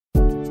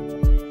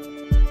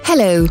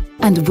Hello,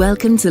 and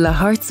welcome to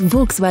Laharts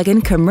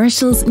Volkswagen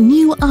Commercial's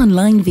new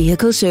online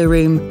vehicle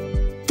showroom.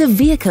 The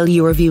vehicle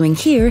you are viewing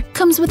here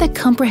comes with a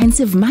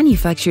comprehensive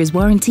manufacturer's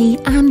warranty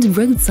and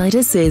roadside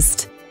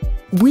assist.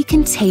 We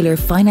can tailor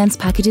finance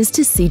packages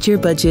to suit your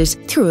budget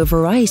through a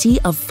variety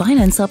of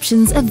finance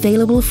options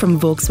available from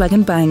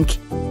Volkswagen Bank.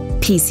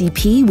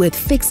 PCP with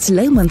fixed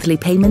low monthly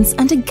payments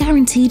and a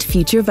guaranteed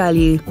future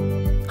value.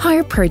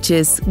 Hire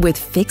purchase with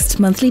fixed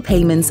monthly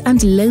payments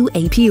and low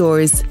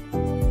APRs.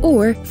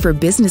 Or, for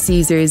business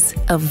users,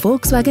 a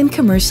Volkswagen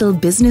Commercial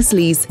Business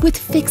Lease with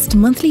fixed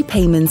monthly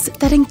payments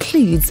that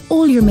includes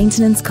all your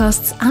maintenance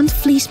costs and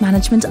fleet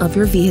management of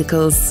your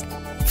vehicles.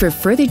 For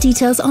further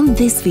details on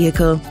this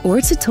vehicle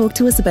or to talk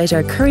to us about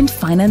our current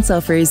finance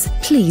offers,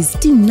 please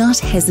do not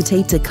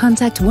hesitate to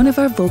contact one of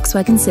our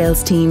Volkswagen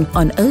sales team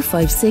on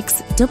 056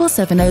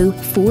 770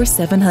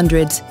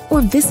 4700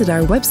 or visit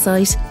our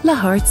website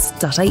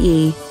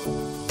laharts.ie.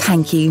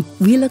 Thank you.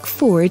 We look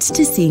forward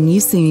to seeing you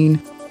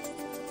soon.